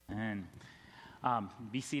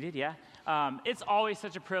Be seated, yeah. It's always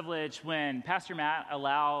such a privilege when Pastor Matt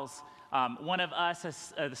allows one of us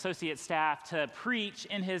as associate staff to preach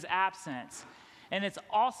in his absence. And it's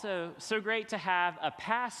also so great to have a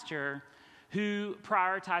pastor who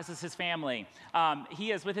prioritizes his family.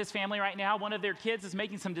 He is with his family right now. One of their kids is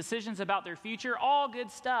making some decisions about their future, all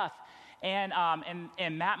good stuff. And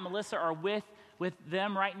Matt and Melissa are with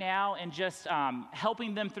them right now and just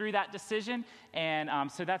helping them through that decision.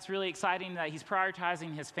 And so that's really exciting that he's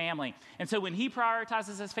prioritizing his family. And so when he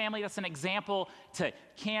prioritizes his family, that's an example to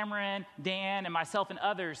Cameron, Dan, and myself and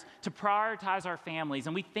others to prioritize our families.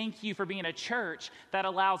 And we thank you for being a church that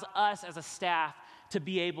allows us as a staff to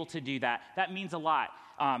be able to do that. That means a lot.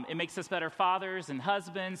 It makes us better fathers and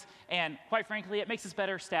husbands, and quite frankly, it makes us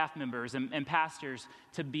better staff members and pastors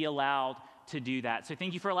to be allowed to do that. So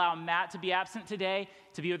thank you for allowing Matt to be absent today,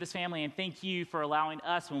 to be with his family, and thank you for allowing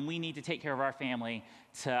us when we need to take care of our family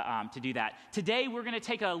to do that. Today, we're going to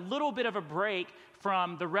take a little bit of a break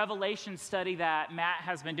from the Revelation study that Matt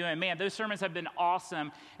has been doing. Man, those sermons have been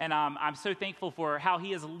awesome, and I'm so thankful for how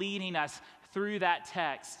he is leading us through that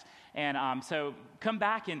text. And so come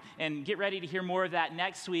back and get ready to hear more of that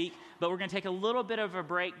next week. But we're going to take a little bit of a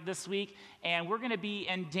break this week, and we're going to be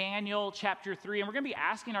in Daniel chapter 3, and we're going to be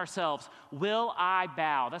asking ourselves, will I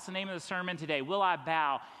bow? That's the name of the sermon today, will I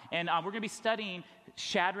bow? And we're going to be studying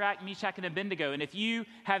Shadrach, Meshach, and Abednego. And if you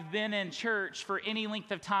have been in church for any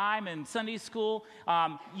length of time in Sunday school,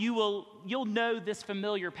 you'll know this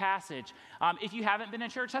familiar passage. If you haven't been in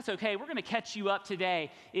church, that's okay. We're going to catch you up today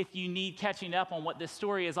if you need catching up on what this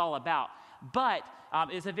story is all about. But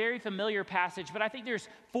it's a very familiar passage, but I think there's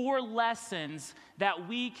 4 lessons that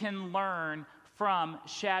we can learn from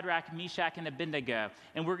Shadrach, Meshach, and Abednego.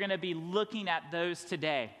 And we're going to be looking at those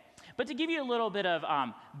today. But to give you a little bit of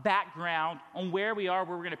background on where we are,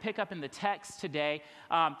 where we're going to pick up in the text today,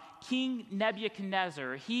 King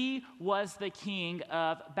Nebuchadnezzar, he was the king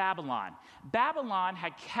of Babylon. Babylon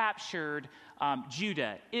had captured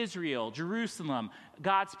Judah, Israel, Jerusalem,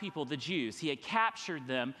 God's people, the Jews. He had captured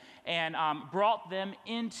them and brought them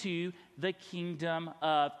into the kingdom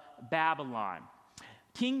of Babylon.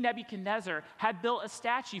 King Nebuchadnezzar had built a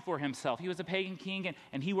statue for himself. He was a pagan king,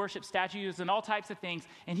 and he worshiped statues and all types of things,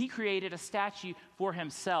 and he created a statue for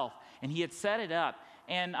himself, and he had set it up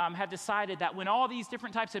and had decided that when all these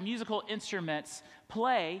different types of musical instruments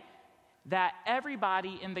play, that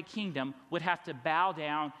everybody in the kingdom would have to bow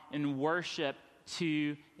down and worship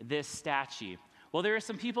to this statue. Well, there are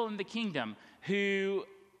some people in the kingdom who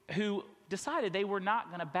decided they were not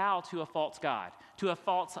going to bow to a false god, to a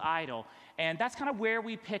false idol. And that's kind of where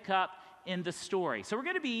we pick up in the story. So we're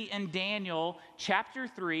going to be in Daniel chapter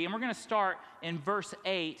 3, and we're going to start in verse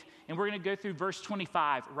 8, and we're going to go through verse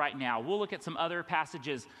 25 right now. We'll look at some other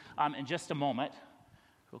passages in just a moment.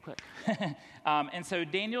 Real quick. And so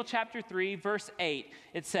Daniel chapter 3, verse 8,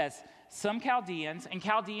 it says, some Chaldeans, and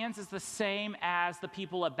Chaldeans is the same as the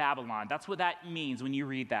people of Babylon. That's what that means when you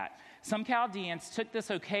read that. Some Chaldeans took this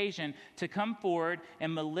occasion to come forward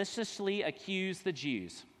and maliciously accuse the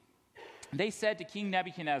Jews. They said to King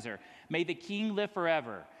Nebuchadnezzar, may the king live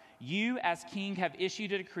forever. You as king have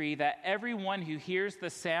issued a decree that everyone who hears the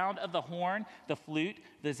sound of the horn, the flute,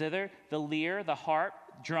 the zither, the lyre, the harp,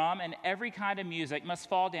 drum, and every kind of music must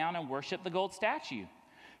fall down and worship the gold statue.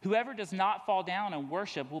 Whoever does not fall down and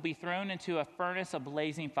worship will be thrown into a furnace of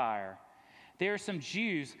blazing fire. There are some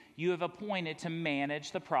Jews you have appointed to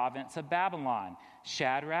manage the province of Babylon,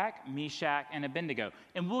 Shadrach, Meshach, and Abednego.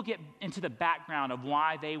 And we'll get into the background of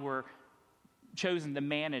why they were chosen to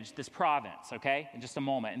manage this province, okay, in just a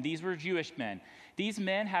moment. And these were Jewish men. These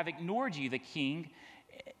men have ignored you, the king.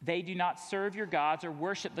 They do not serve your gods or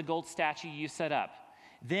worship the gold statue you set up.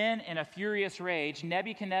 Then, in a furious rage,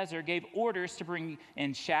 Nebuchadnezzar gave orders to bring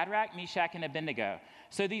in Shadrach, Meshach, and Abednego.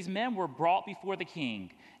 So these men were brought before the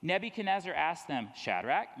king. Nebuchadnezzar asked them,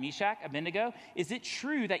 Shadrach, Meshach, Abednego, is it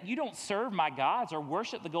true that you don't serve my gods or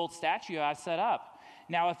worship the gold statue I set up?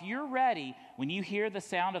 Now, if you're ready, when you hear the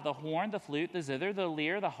sound of the horn, the flute, the zither, the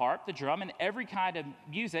lyre, the harp, the drum, and every kind of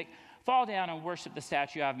music, fall down and worship the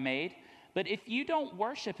statue I've made. But if you don't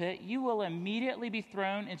worship it, you will immediately be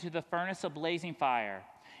thrown into the furnace of blazing fire.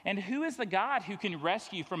 And who is the God who can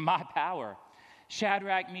rescue from my power?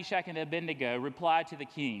 Shadrach, Meshach, and Abednego replied to the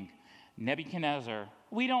king, Nebuchadnezzar,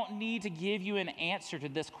 we don't need to give you an answer to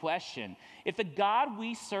this question. If the God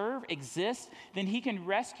we serve exists, then he can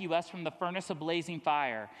rescue us from the furnace of blazing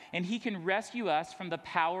fire, and he can rescue us from the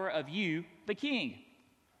power of you, the king.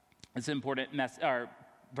 It's an important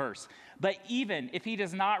verse. But even if he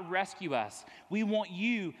does not rescue us, we want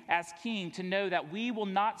you as king to know that we will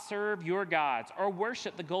not serve your gods or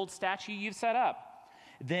worship the gold statue you've set up.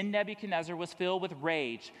 Then Nebuchadnezzar was filled with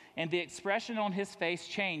rage, and the expression on his face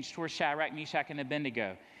changed toward Shadrach, Meshach, and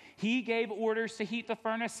Abednego. He gave orders to heat the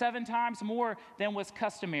furnace 7 times more than was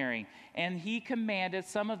customary, and he commanded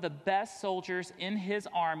some of the best soldiers in his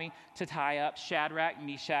army to tie up Shadrach,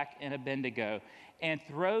 Meshach, and Abednego and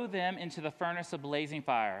throw them into the furnace of blazing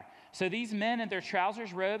fire. So these men in their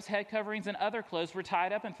trousers, robes, head coverings, and other clothes were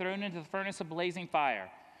tied up and thrown into the furnace of blazing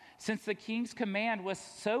fire. Since the king's command was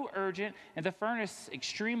so urgent and the furnace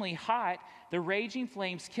extremely hot, the raging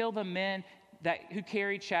flames killed the men who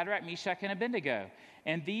carried Shadrach, Meshach, and Abednego.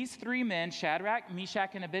 And these 3 men, Shadrach,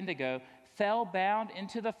 Meshach, and Abednego, fell bound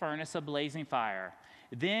into the furnace of blazing fire.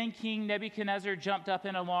 Then King Nebuchadnezzar jumped up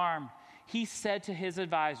in alarm. He said to his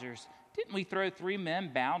advisors, "Didn't we throw 3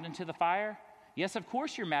 men bound into the fire?" "Yes, of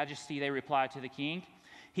course, your majesty," they replied to the king.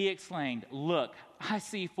 He exclaimed, "Look, I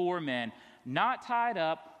see 4 men, not tied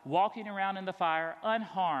up, walking around in the fire,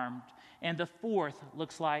 unharmed, and the 4th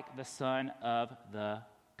looks like the son of the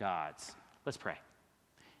gods." Let's pray.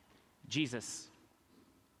 Jesus,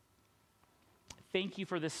 thank you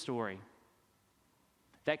for this story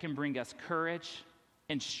that can bring us courage,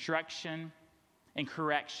 instruction, and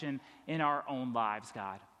correction in our own lives,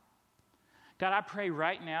 God. God, I pray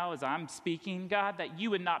right now as I'm speaking, God, that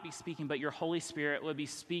you would not be speaking, but your Holy Spirit would be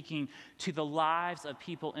speaking to the lives of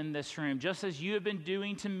people in this room, just as you have been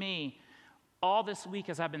doing to me all this week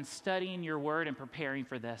as I've been studying your word and preparing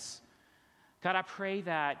for this. God, I pray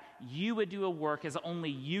that you would do a work as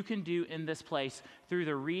only you can do in this place through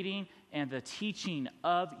the reading and the teaching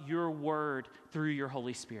of your word through your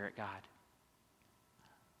Holy Spirit, God.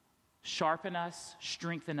 Sharpen us,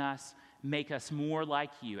 strengthen us, make us more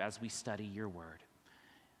like you as we study your word.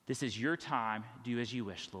 This is your time. Do as you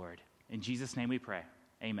wish, Lord. In Jesus' name we pray.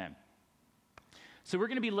 Amen. So we're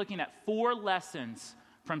going to be looking at 4 lessons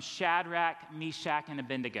from Shadrach, Meshach, and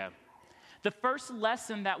Abednego. The first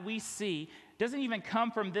lesson that we see doesn't even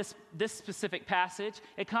come from this specific passage.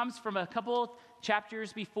 It comes from a couple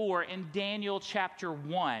chapters before in Daniel chapter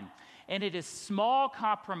 1. And it is small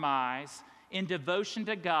compromise in devotion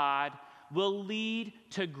to God will lead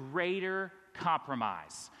to greater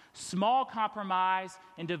compromise. Small compromise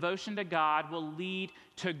in devotion to God will lead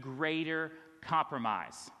to greater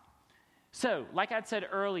compromise. So, like I said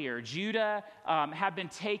earlier, Judah had been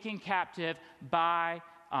taken captive by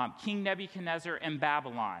King Nebuchadnezzar in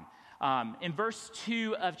Babylon. In verse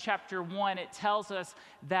 2 of chapter 1, it tells us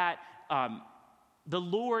that the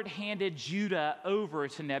Lord handed Judah over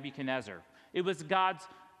to Nebuchadnezzar. It was God's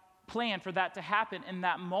plan for that to happen in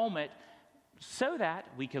that moment so that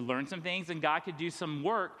we could learn some things and God could do some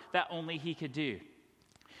work that only he could do.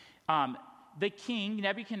 The king,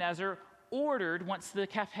 Nebuchadnezzar, ordered, once the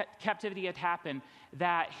captivity had happened,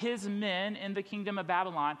 that his men in the kingdom of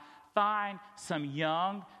Babylon find some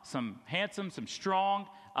young, some handsome, some strong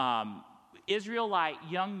Israelite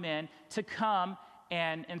young men to come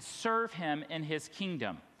and serve him in his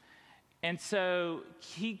kingdom. And so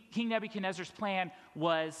King Nebuchadnezzar's plan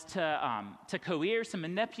was to coerce and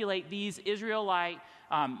manipulate these Israelite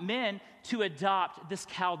men to adopt this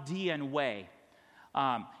Chaldean way.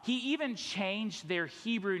 He even changed their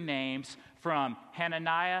Hebrew names from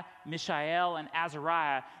Hananiah, Mishael, and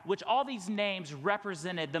Azariah, which all these names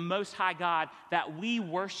represented the Most High God that we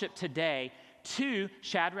worship today, to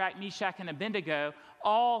Shadrach, Meshach, and Abednego,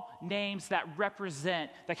 all names that represent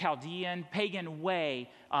the Chaldean pagan way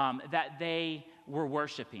that they were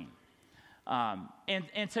worshiping.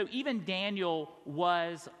 And so even Daniel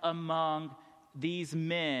was among these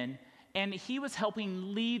men, and he was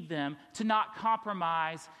helping lead them to not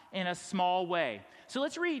compromise in a small way. So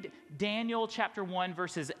let's read Daniel chapter 1,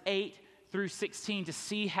 verses 8 through 16 to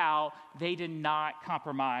see how they did not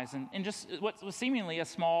compromise in just what was seemingly a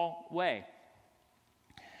small way.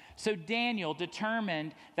 So Daniel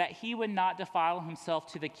determined that he would not defile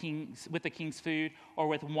himself with the king's food or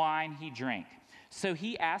with wine he drank. So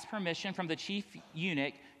he asked permission from the chief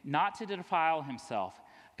eunuch not to defile himself.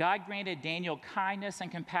 God granted Daniel kindness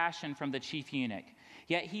and compassion from the chief eunuch.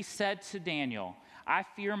 Yet he said to Daniel, "I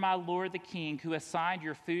fear my lord the king, who assigned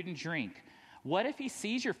your food and drink. What if he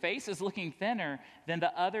sees your face as looking thinner than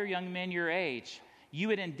the other young men your age? You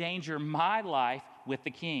would endanger my life with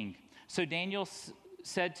the king." So Daniel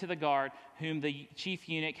said to the guard, whom the chief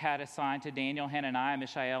eunuch had assigned to Daniel, Hananiah,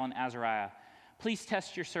 Mishael, and Azariah, "Please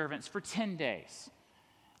test your servants for 10 days.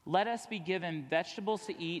 Let us be given vegetables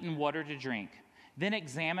to eat and water to drink. Then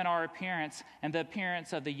examine our appearance and the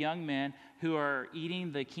appearance of the young men who are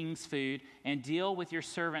eating the king's food, and deal with your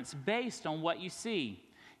servants based on what you see."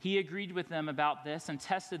 He agreed with them about this and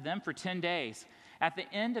tested them for 10 days. At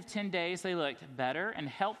the end of 10 days, they looked better and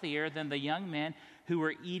healthier than the young men who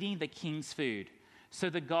were eating the king's food. So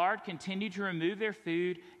the guard continued to remove their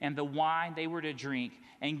food and the wine they were to drink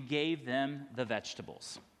and gave them the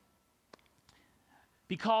vegetables.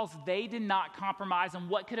 Because they did not compromise in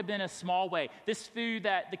what could have been a small way. This food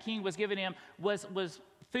that the king was giving him was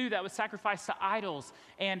food that was sacrificed to idols,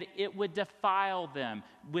 and it would defile them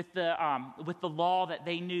with the law that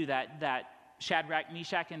they knew, that Shadrach,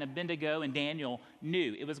 Meshach, and Abednego and Daniel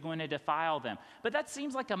knew. It was going to defile them. But that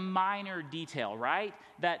seems like a minor detail, right?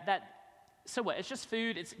 So what? It's just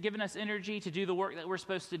food. It's giving us energy to do the work that we're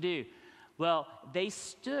supposed to do. Well, they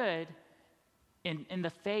stood in the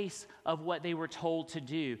face of what they were told to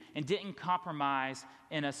do and didn't compromise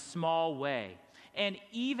in a small way. And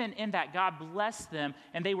even in that, God blessed them,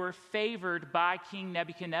 and they were favored by King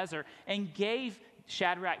Nebuchadnezzar and gave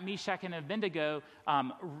Shadrach, Meshach, and Abednego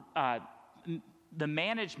the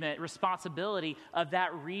management responsibility of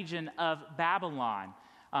that region of Babylon.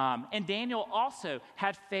 And Daniel also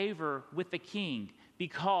had favor with the king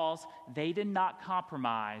because they did not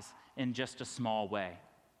compromise in just a small way.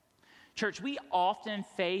 Church, we often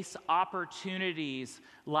face opportunities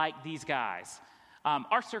like these guys.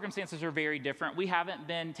 Our circumstances are very different. We haven't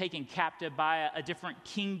been taken captive by a different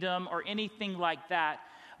kingdom or anything like that.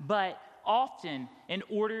 But often, in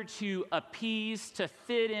order to appease, to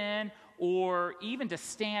fit in, or even to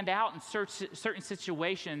stand out in certain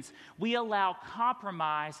situations, we allow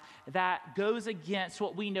compromise that goes against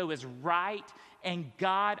what we know is right and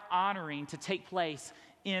God-honoring to take place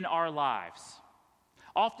in our lives.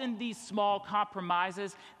 Often these small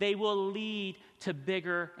compromises, they will lead to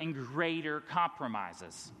bigger and greater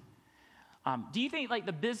compromises. Do you think like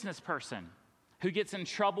the business person who gets in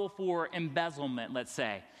trouble for embezzlement, let's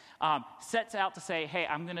say, sets out to say, hey,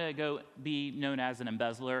 I'm going to go be known as an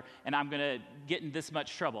embezzler and I'm going to get in this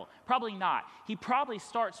much trouble? Probably not. He probably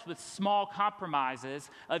starts with small compromises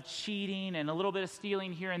of cheating and a little bit of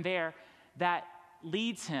stealing here and there that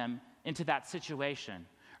leads him into that situation.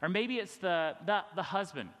 Or maybe it's the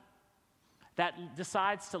husband that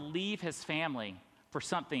decides to leave his family for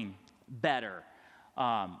something better.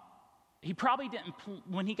 He probably didn't,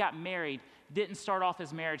 when he got married, didn't start off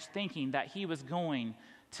his marriage thinking that he was going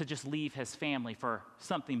to just leave his family for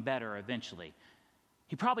something better eventually.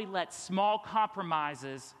 He probably let small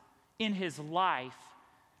compromises in his life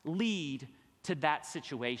lead to that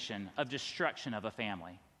situation of destruction of a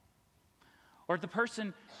family. Or the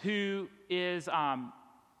person who is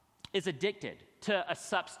addicted to a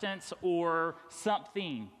substance or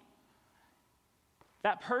something.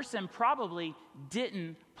 That person probably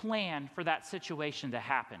didn't plan for that situation to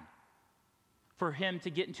happen, for him to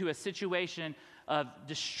get into a situation of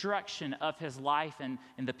destruction of his life and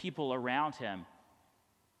the people around him.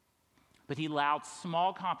 But he allowed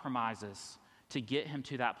small compromises to get him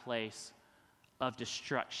to that place of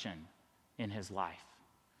destruction in his life.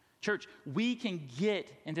 Church, we can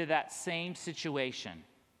get into that same situation.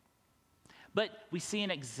 But we see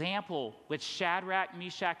an example with Shadrach,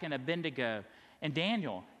 Meshach, and Abednego and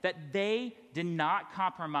Daniel that they did not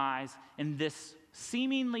compromise in this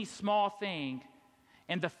seemingly small thing,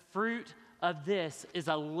 and the fruit of this is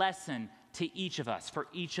a lesson to each of us, for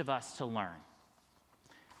each of us to learn.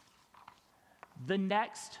 The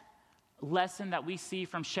next lesson that we see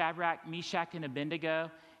from Shadrach, Meshach, and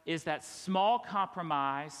Abednego is that small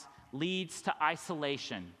compromise leads to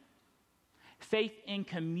isolation. Faith in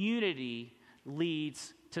community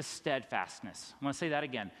leads to steadfastness. I want to say that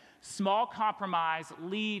again. Small compromise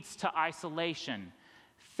leads to isolation.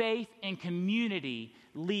 Faith in community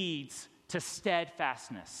leads to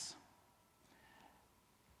steadfastness.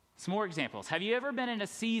 Some more examples. Have you ever been in a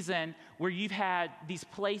season where you've had these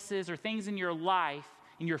places or things in your life,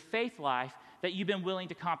 in your faith life, that you've been willing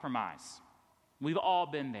to compromise? We've all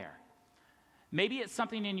been there. Maybe it's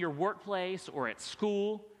something in your workplace or at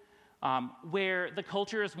school where the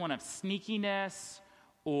culture is one of sneakiness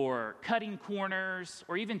or cutting corners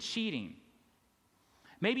or even cheating.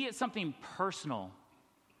 Maybe it's something personal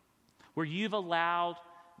where you've allowed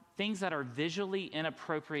things that are visually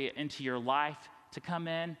inappropriate into your life to come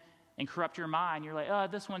in and corrupt your mind. You're like, oh,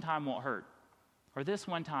 this one time won't hurt. Or this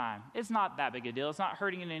one time, it's not that big a deal. It's not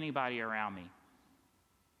hurting anybody around me.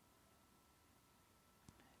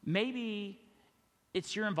 Maybe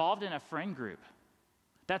it's you're involved in a friend group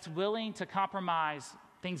that's willing to compromise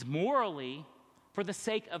things morally for the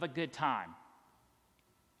sake of a good time.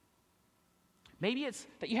 Maybe it's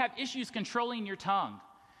that you have issues controlling your tongue,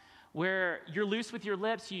 where you're loose with your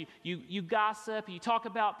lips, you gossip, you talk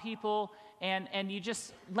about people, and you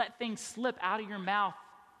just let things slip out of your mouth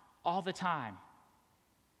all the time.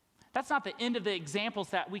 That's not the end of the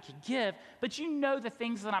examples that we could give, but you know the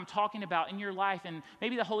things that I'm talking about in your life, and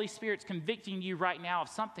maybe the Holy Spirit's convicting you right now of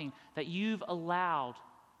something that you've allowed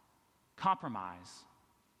compromise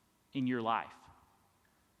in your life.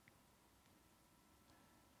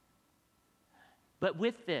 But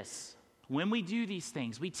with this, when we do these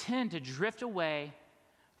things, we tend to drift away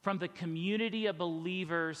from the community of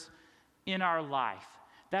believers in our life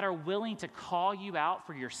that are willing to call you out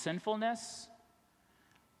for your sinfulness,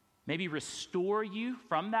 maybe restore you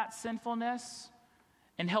from that sinfulness,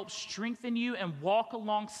 and help strengthen you and walk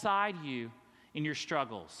alongside you in your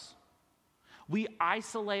struggles. We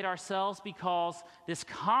isolate ourselves because this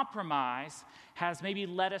compromise has maybe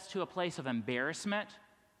led us to a place of embarrassment,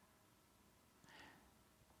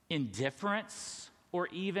 indifference, or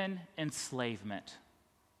even enslavement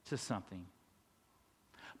to something.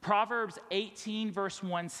 Proverbs 18 verse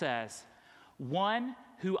 1 says, "One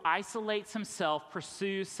who isolates himself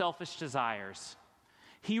pursues selfish desires.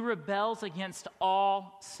 He rebels against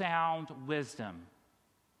all sound wisdom."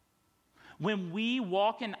 When we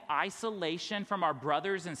walk in isolation from our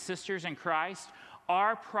brothers and sisters in Christ,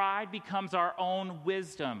 our pride becomes our own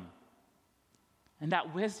wisdom. And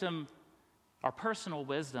that wisdom, our personal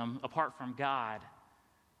wisdom, apart from God,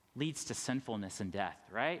 leads to sinfulness and death,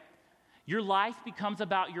 right? Your life becomes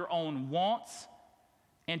about your own wants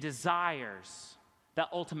and desires that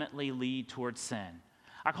ultimately lead towards sin.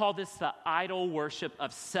 I call this the idol worship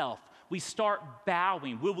of self. We start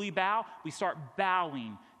bowing. Will we bow? We start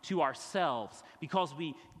bowing to ourselves because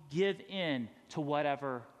we give in to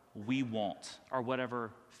whatever we want or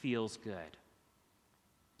whatever feels good.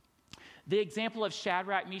 The example of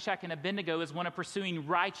Shadrach, Meshach, and Abednego is one of pursuing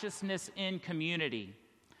righteousness in community.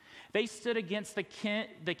 They stood against the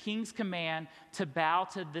king's command to bow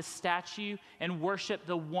to this statue and worship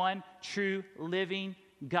the one true living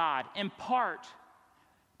God, in part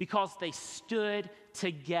because they stood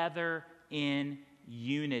together in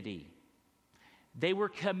unity. They were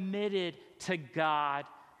committed to God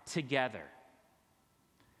together.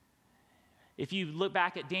 If you look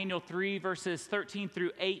back at Daniel 3, verses 13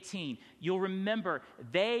 through 18, you'll remember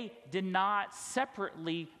they did not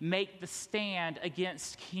separately make the stand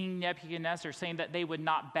against King Nebuchadnezzar, saying that they would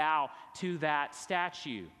not bow to that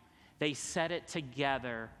statue. They said it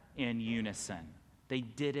together in unison. They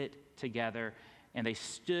did it together, and they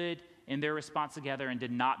stood in their response together and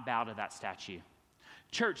did not bow to that statue.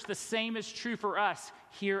 Church, the same is true for us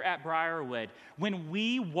here at Briarwood. When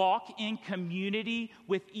we walk in community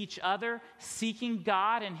with each other, seeking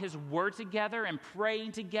God and His Word together and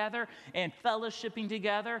praying together and fellowshipping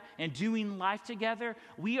together and doing life together,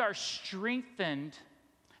 we are strengthened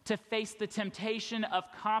to face the temptation of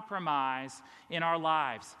compromise in our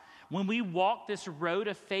lives. When we walk this road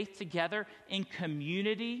of faith together in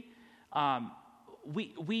community,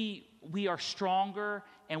 we are stronger,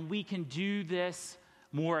 and we can do this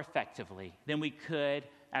more effectively than we could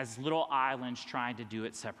as little islands trying to do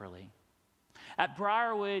it separately. At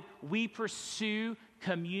Briarwood, we pursue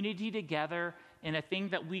community together in a thing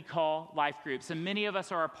that we call life groups. And many of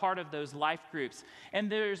us are a part of those life groups.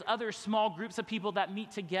 And there's other small groups of people that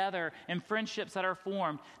meet together and friendships that are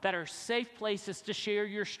formed that are safe places to share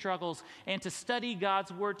your struggles and to study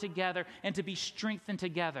God's Word together and to be strengthened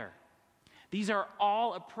together. These are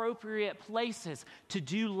all appropriate places to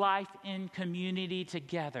do life in community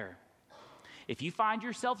together. If you find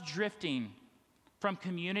yourself drifting from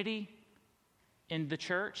community in the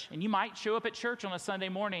church, and you might show up at church on a Sunday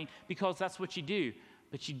morning because that's what you do,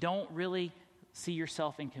 but you don't really see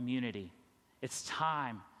yourself in community, it's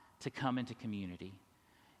time to come into community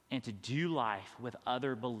and to do life with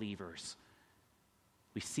other believers.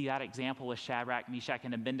 We see that example with Shadrach, Meshach,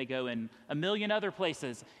 and Abednego and a million other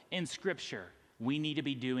places in Scripture. We need to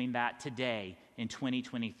be doing that today in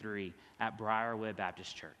 2023 at Briarwood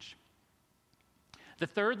Baptist Church. The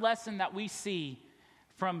third lesson that we see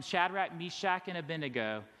from Shadrach, Meshach, and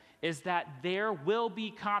Abednego is that there will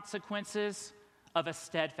be consequences of a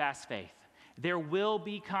steadfast faith. There will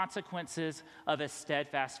be consequences of a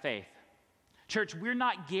steadfast faith. Church, we're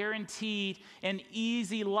not guaranteed an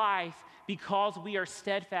easy life because we are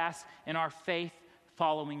steadfast in our faith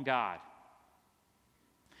following God.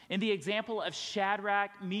 In the example of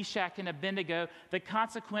Shadrach, Meshach, and Abednego, the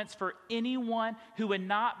consequence for anyone who would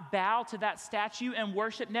not bow to that statue and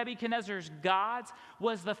worship Nebuchadnezzar's gods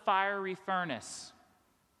was the fiery furnace.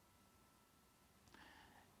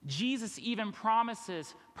 Jesus even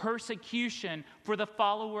promises persecution for the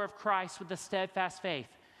follower of Christ with a steadfast faith.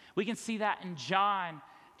 We can see that in John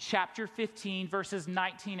chapter 15, verses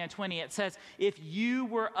 19 and 20. It says, "If you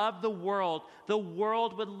were of the world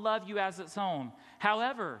would love you as its own.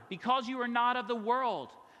 However, because you are not of the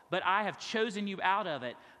world, but I have chosen you out of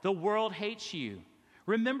it. The world hates you.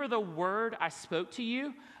 Remember the word I spoke to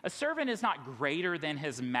you? A servant is not greater than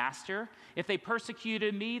his master. If they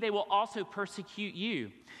persecuted me, they will also persecute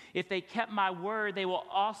you. If they kept my word, they will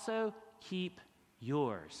also keep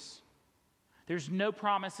yours. There's no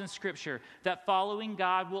promise in Scripture that following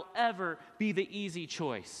God will ever be the easy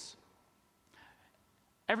choice.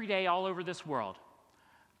 Every day all over this world,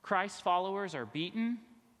 Christ followers are beaten,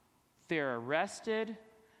 they're arrested,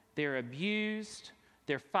 they're abused,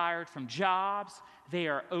 they're fired from jobs, they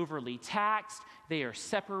are overly taxed, they are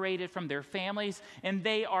separated from their families, and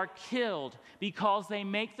they are killed because they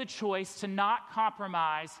make the choice to not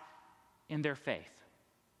compromise in their faith.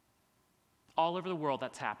 All over the world,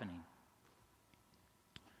 that's happening.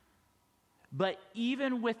 But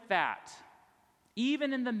even with that,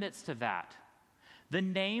 even in the midst of that, the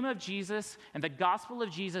name of Jesus and the gospel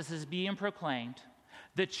of Jesus is being proclaimed.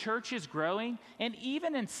 The church is growing, and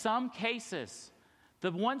even in some cases,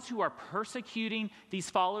 the ones who are persecuting these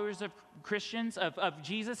followers of Christians, of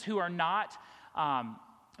Jesus, who are not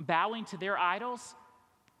bowing to their idols,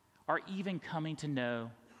 are even coming to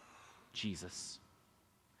know Jesus.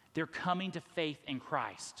 They're coming to faith in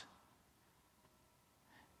Christ.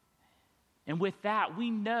 And with that, we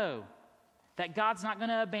know that God's not going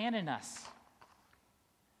to abandon us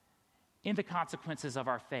in the consequences of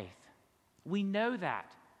our faith. We know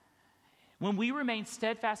that. When we remain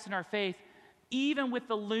steadfast in our faith, even with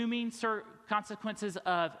the looming consequences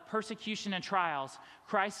of persecution and trials,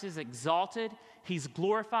 Christ is exalted, he's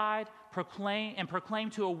glorified,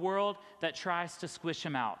 proclaimed to a world that tries to squish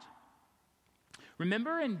him out.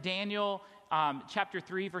 Remember in Daniel chapter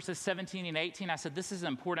 3, verses 17 and 18, I said this is an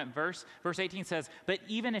important verse. Verse 18 says, "But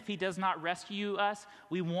even if he does not rescue us,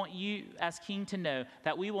 we want you as king to know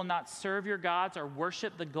that we will not serve your gods or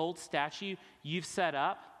worship the gold statue you've set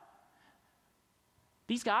up."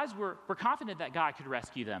 These guys were confident that God could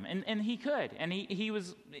rescue them, and he could. And he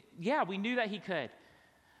was, we knew that he could.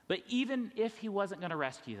 But even if he wasn't going to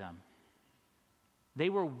rescue them, they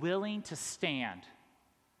were willing to stand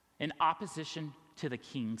in opposition to the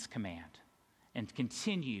king's command and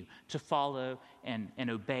continue to follow and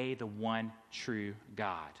obey the one true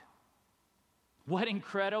God. What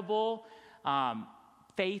incredible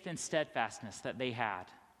faith and steadfastness that they had.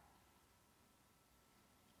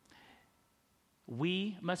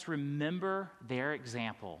 We must remember their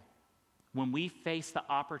example when we face the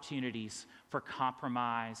opportunities for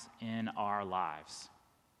compromise in our lives.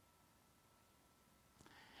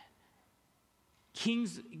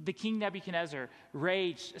 The king Nebuchadnezzar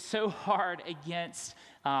raged so hard against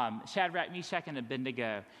Shadrach, Meshach, and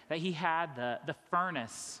Abednego that he had the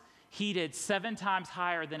furnace heated 7 times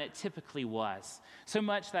higher than it typically was, so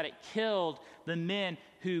much that it killed the men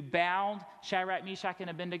who bound Shadrach, Meshach, and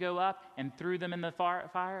Abednego up and threw them in the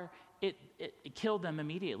fire. It killed them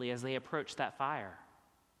immediately as they approached that fire.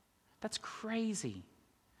 That's crazy.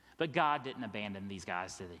 But God didn't abandon these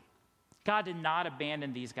guys, did he? God did not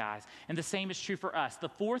abandon these guys. And the same is true for us. The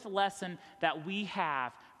fourth lesson that we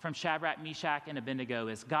have from Shadrach, Meshach, and Abednego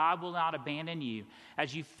is God will not abandon you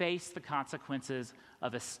as you face the consequences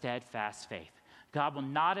of a steadfast faith. God will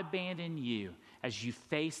not abandon you as you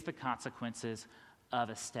face the consequences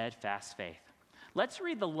of a steadfast faith. Let's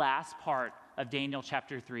read the last part of Daniel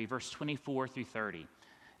chapter 3, verse 24 through 30.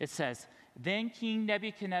 It says, "Then King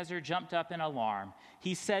Nebuchadnezzar jumped up in alarm.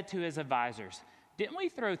 He said to his advisors, 'Didn't we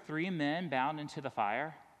throw 3 men bound into the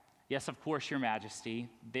fire?' 'Yes, of course, your majesty,'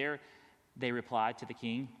 they replied to the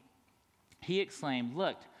king. He exclaimed,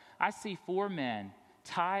 'Look, I see 4 men,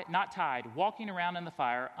 not tied, walking around in the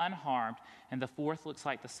fire, unharmed, and the 4th looks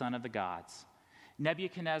like the son of the gods.'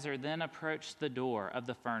 Nebuchadnezzar then approached the door of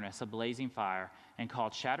the furnace of blazing fire and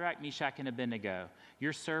called Shadrach, Meshach, and Abednego,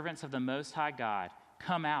 'Your servants of the Most High God,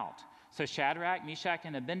 come out.' So Shadrach, Meshach,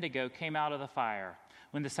 and Abednego came out of the fire.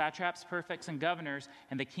 When the satraps, prefects, and governors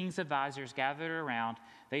and the king's advisors gathered around,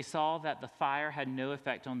 they saw that the fire had no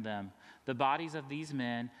effect on them. The bodies of these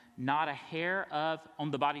men, not a hair of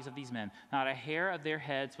their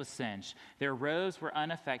heads was singed. Their robes were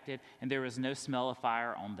unaffected, and there was no smell of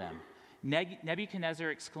fire on them.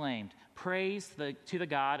 Nebuchadnezzar exclaimed, 'Praise to the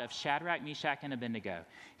God of Shadrach, Meshach, and Abednego.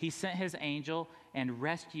 He sent his angel and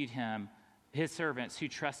rescued his servants who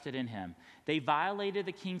trusted in him. They violated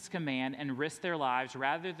the king's command and risked their lives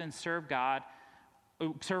rather than serve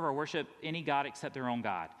or worship any god except their own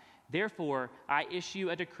God. Therefore, I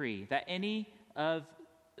issue a decree that anyone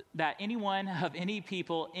of any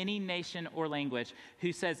people, any nation or language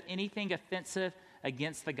who says anything offensive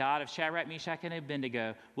against the God of Shadrach, Meshach, and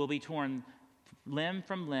Abednego will be torn limb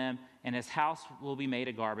from limb, and his house will be made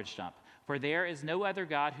a garbage dump. For there is no other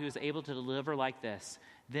God who is able to deliver like this.'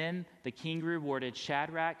 Then the king rewarded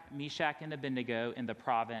Shadrach, Meshach, and Abednego in the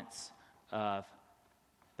province of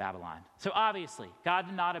Babylon. So obviously, God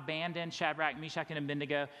did not abandon Shadrach, Meshach, and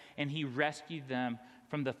Abednego, and he rescued them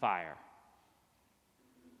from the fire.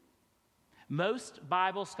 Most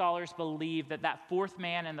Bible scholars believe that fourth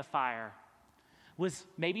man in the fire was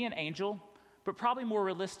maybe an angel, but probably more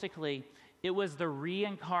realistically, it was the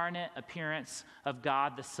reincarnate appearance of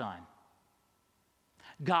God the Son.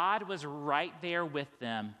 God was right there with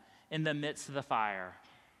them in the midst of the fire.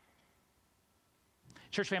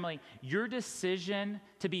 Church family, your decision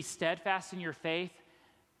to be steadfast in your faith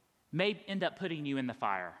may end up putting you in the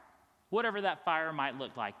fire, whatever that fire might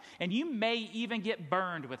look like. And you may even get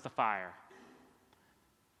burned with the fire.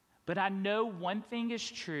 But I know one thing is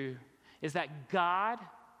true, is that God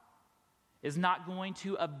is not going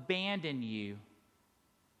to abandon you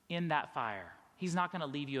in that fire. He's not going to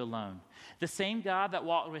leave you alone. The same God that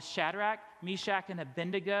walked with Shadrach, Meshach, and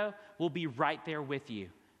Abednego will be right there with you.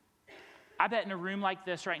 I bet in a room like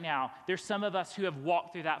this right now, there's some of us who have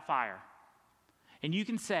walked through that fire. And you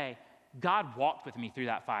can say, God walked with me through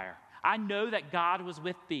that fire. I know that God was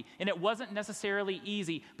with me. And it wasn't necessarily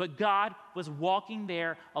easy, but God was walking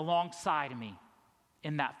there alongside me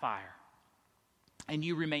in that fire. And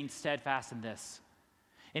you remain steadfast in this.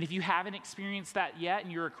 And if you haven't experienced that yet,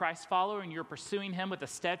 and you're a Christ follower and you're pursuing him with a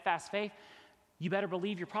steadfast faith, you better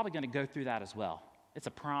believe you're probably going to go through that as well. It's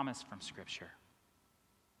a promise from Scripture.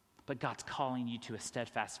 But God's calling you to a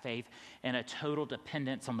steadfast faith and a total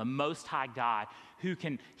dependence on the Most High God,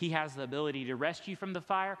 he has the ability to rescue from the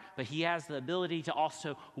fire, but he has the ability to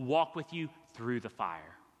also walk with you through the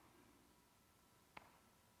fire.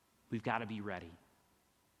 We've got to be ready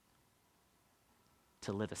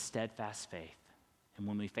to live a steadfast faith. And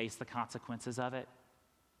when we face the consequences of it,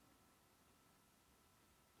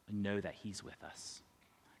 we know that he's with us.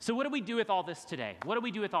 So what do we do with all this today? What do we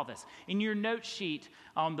do with all this? In your note sheet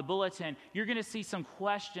on the bulletin, you're going to see some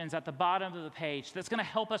questions at the bottom of the page that's going to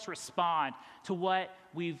help us respond to what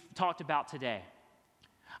we've talked about today.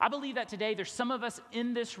 I believe that today there's some of us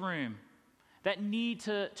in this room that need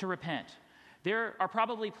to repent. There are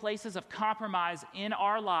probably places of compromise in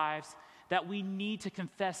our lives that we need to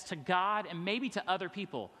confess to God and maybe to other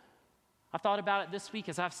people. I've thought about it this week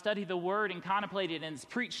as I've studied the Word and contemplated, and it's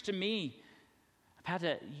preached to me.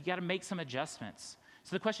 You got to make some adjustments.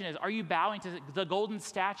 So the question is, are you bowing to the golden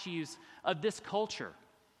statues of this culture?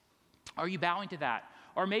 Are you bowing to that?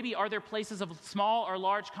 Or maybe are there places of small or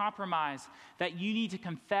large compromise that you need to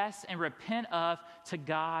confess and repent of to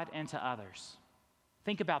God and to others?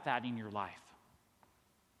 Think about that in your life.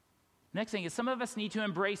 Next thing is, some of us need to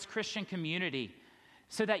embrace Christian community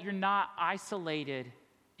so that you're not isolated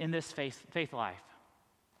in this faith life.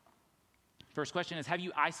 First question is, have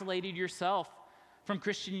you isolated yourself from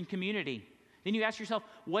Christian community? Then you ask yourself,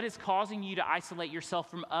 what is causing you to isolate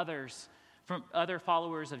yourself from others, from other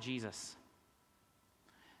followers of Jesus?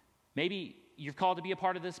 Maybe you're called to be a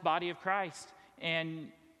part of this body of Christ, and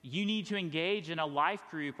you need to engage in a life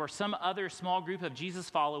group or some other small group of Jesus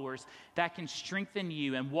followers that can strengthen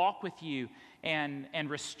you and walk with you and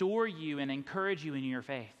restore you and encourage you in your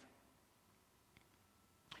faith.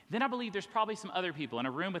 Then I believe there's probably some other people in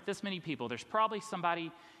a room with this many people. There's probably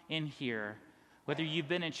somebody in here, whether you've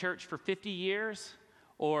been in church for 50 years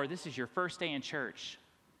or this is your first day in church,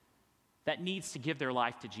 that needs to give their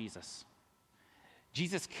life to Jesus.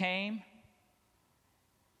 Jesus came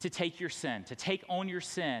to take your sin, to take on your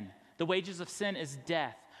sin. The wages of sin is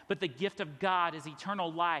death, but the gift of God is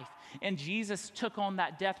eternal life. And Jesus took on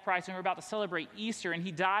that death price, and we're about to celebrate Easter, and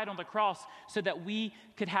he died on the cross so that we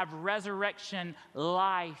could have resurrection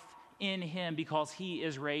life in him because he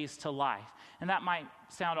is raised to life. And that might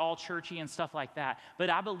sound all churchy and stuff like that, but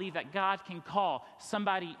I believe that God can call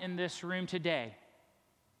somebody in this room today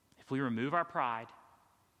if we remove our pride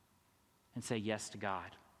and say yes to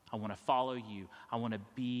God. I want to follow you. I want to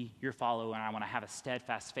be your follower, and I want to have a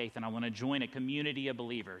steadfast faith, and I want to join a community of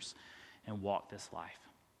believers and walk this life.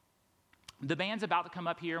 The band's about to come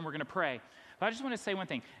up here, and we're going to pray. But I just want to say one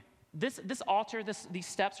thing. This altar, these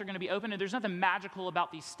steps are going to be open, and there's nothing magical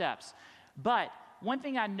about these steps. But one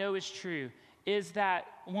thing I know is true is that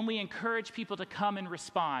when we encourage people to come and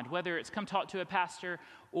respond, whether it's come talk to a pastor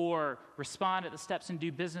or respond at the steps and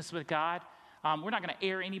do business with God, we're not going to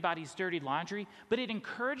air anybody's dirty laundry, but it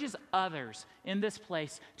encourages others in this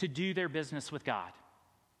place to do their business with God.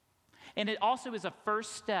 And it also is a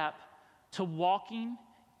first step to walking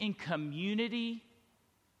in community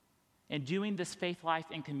and doing this faith life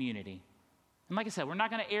in community. And like I said, we're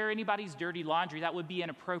not going to air anybody's dirty laundry. That would be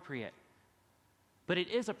inappropriate. But it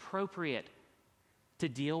is appropriate to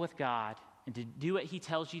deal with God and to do what he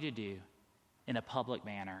tells you to do in a public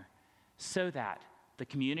manner so that the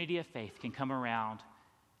community of faith can come around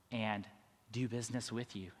and do business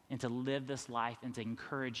with you and to live this life and to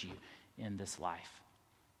encourage you in this life.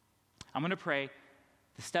 I'm going to pray.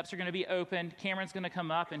 The steps are going to be open. Cameron's going to come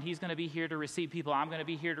up, and he's going to be here to receive people. I'm going to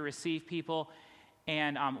be here to receive people.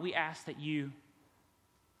 And we ask that you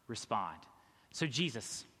respond. So,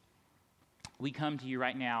 Jesus, we come to you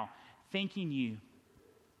right now, thanking you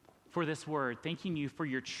for this word, thanking you for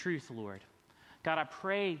your truth, Lord. God, I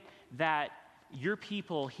pray that your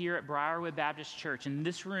people here at Briarwood Baptist Church in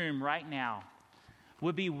this room right now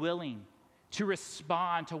would be willing to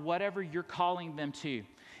respond to whatever you're calling them to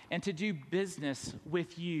and to do business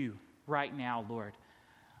with you right now, Lord.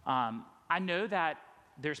 I know that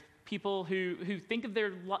there's people who think of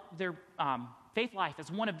their faith life as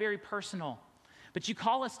one of very personal, but you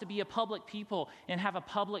call us to be a public people and have a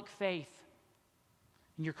public faith,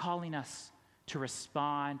 and you're calling us to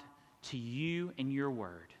respond to you and your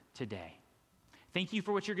word today. Thank you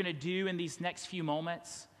for what you're going to do in these next few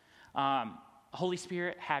moments. Holy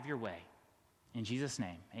Spirit, have your way. In Jesus'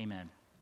 name, amen.